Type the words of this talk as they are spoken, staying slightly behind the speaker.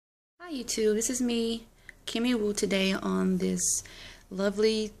YouTube, this is me, Kimmy Woo, today on this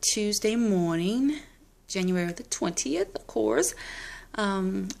lovely Tuesday morning, January the 20th, of course. I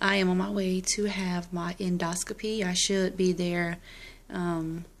am on my way to have my endoscopy. I should be there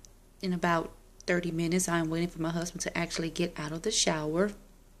in about 30 minutes. I'm waiting for my husband to actually get out of the shower.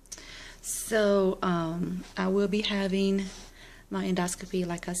 So I will be having my endoscopy,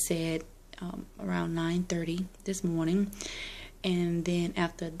 like I said, around 9:30 this morning. And then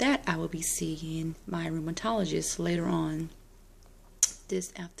after that, I will be seeing my rheumatologist later on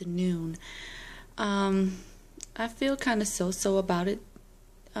this afternoon. I feel kind of so about it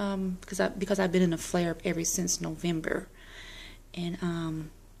because I've been in a flare-up ever since November, and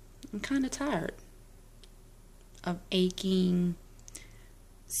I'm kind of tired of aching,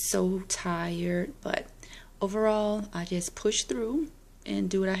 so tired. But overall, I just push through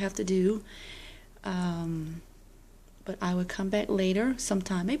and do what I have to do. But I would come back later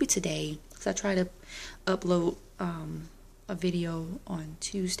sometime, maybe today, because I try to upload a video on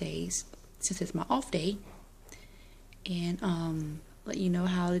Tuesdays since it's my off day, and let you know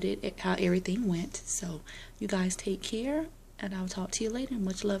how everything went. So you guys take care, and I'll talk to you later.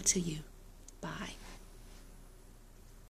 Much love to you. Bye.